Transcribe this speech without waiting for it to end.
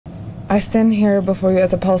I stand here before you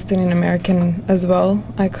as a Palestinian American as well.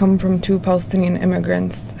 I come from two Palestinian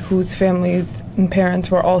immigrants whose families and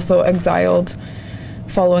parents were also exiled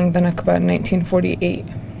following the Nakba in 1948.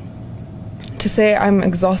 To say I'm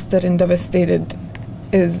exhausted and devastated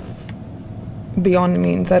is beyond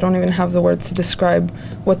means. I don't even have the words to describe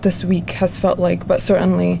what this week has felt like, but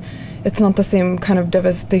certainly it's not the same kind of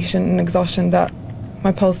devastation and exhaustion that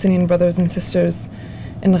my Palestinian brothers and sisters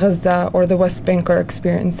in Gaza or the West Bank are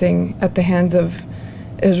experiencing at the hands of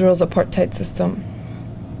Israel's apartheid system.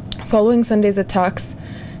 Following Sunday's attacks,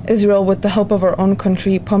 Israel, with the help of our own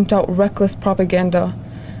country, pumped out reckless propaganda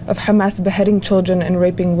of Hamas beheading children and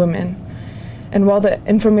raping women. And while the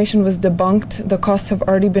information was debunked, the costs have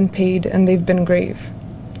already been paid and they've been grave.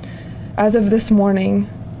 As of this morning,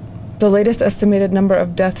 the latest estimated number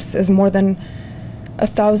of deaths is more than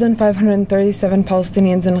 1,537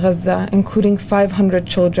 Palestinians in Gaza, including 500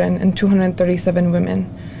 children and 237 women.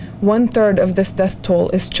 1/3 of this death toll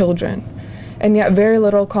is children, and yet very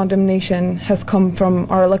little condemnation has come from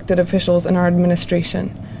our elected officials and our administration.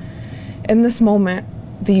 In this moment,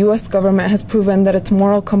 the US government has proven that its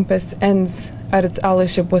moral compass ends at its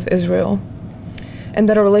allyship with Israel, and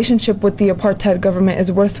that a relationship with the apartheid government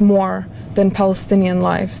is worth more than Palestinian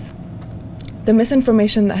lives. The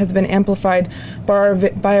misinformation that has been amplified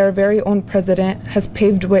by our very own president has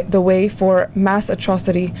paved the way for mass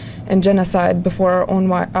atrocity and genocide before our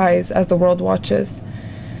own eyes as the world watches.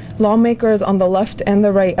 Lawmakers on the left and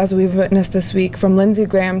the right, as we've witnessed this week, from Lindsey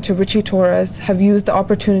Graham to Richie Torres, have used the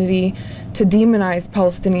opportunity to demonize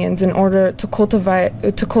Palestinians in order to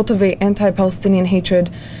cultivate anti-Palestinian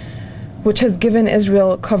hatred, which has given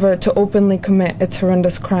Israel cover to openly commit its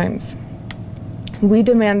horrendous crimes. We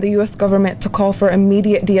demand the US government to call for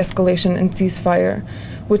immediate de-escalation and ceasefire,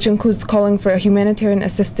 which includes calling for humanitarian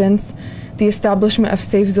assistance, the establishment of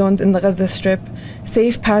safe zones in the Gaza Strip,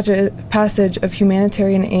 safe passage of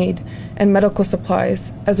humanitarian aid and medical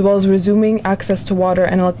supplies, as well as resuming access to water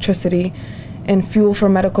and electricity and fuel for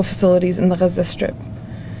medical facilities in the Gaza Strip.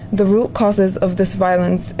 The root causes of this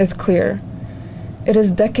violence is clear. It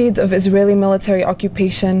is decades of Israeli military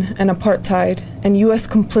occupation and apartheid and US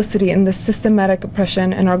complicity in this systematic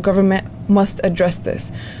oppression, and our government must address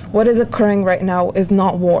this. What is occurring right now is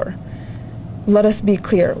not war. Let us be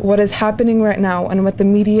clear. What is happening right now and what the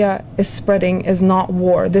media is spreading is not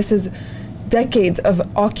war. This is decades of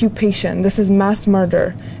occupation. This is mass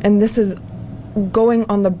murder, and this is going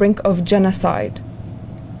on the brink of genocide.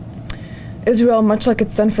 Israel, much like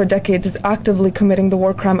it's done for decades, is actively committing the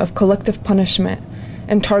war crime of collective punishment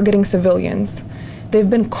and targeting civilians. They've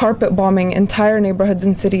been carpet bombing entire neighborhoods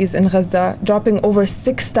and cities in Gaza, dropping over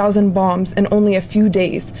 6,000 bombs in only a few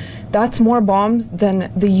days. That's more bombs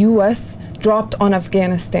than the US dropped on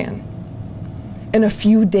Afghanistan in a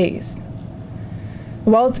few days.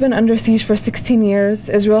 While it's been under siege for 16 years,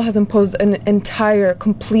 Israel has imposed an entire,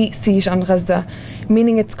 complete siege on Gaza,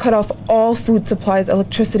 meaning it's cut off all food supplies,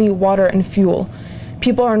 electricity, water, and fuel.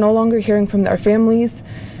 People are no longer hearing from their families.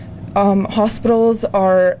 Hospitals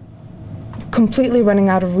are completely running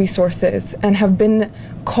out of resources and have been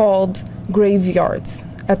called graveyards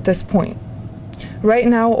at this point. Right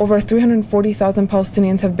now, over 340,000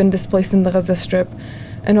 Palestinians have been displaced in the Gaza Strip,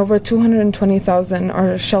 and over 220,000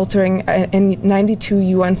 are sheltering in 92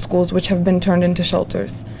 UN schools, which have been turned into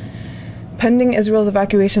shelters. Pending Israel's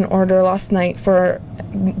evacuation order last night for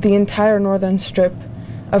the entire northern strip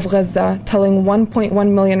of Gaza, telling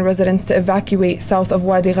 1.1 million residents to evacuate south of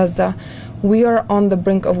Wadi Gaza, we are on the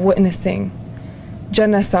brink of witnessing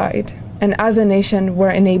genocide, and as a nation, we're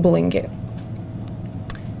enabling it.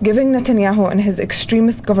 Giving Netanyahu and his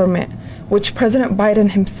extremist government, which President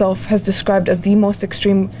Biden himself has described as the most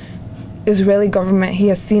extreme Israeli government he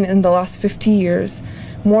has seen in the last 50 years,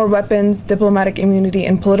 more weapons, diplomatic immunity,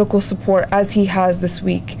 and political support as he has this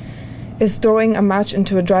week, is throwing a match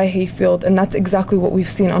into a dry hayfield, and that's exactly what we've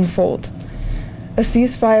seen unfold. A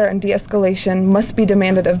ceasefire and de-escalation must be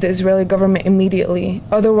demanded of the Israeli government immediately,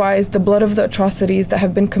 otherwise the blood of the atrocities that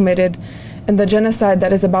have been committed and the genocide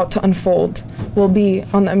that is about to unfold will be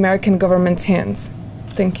on the American government's hands.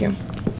 Thank you.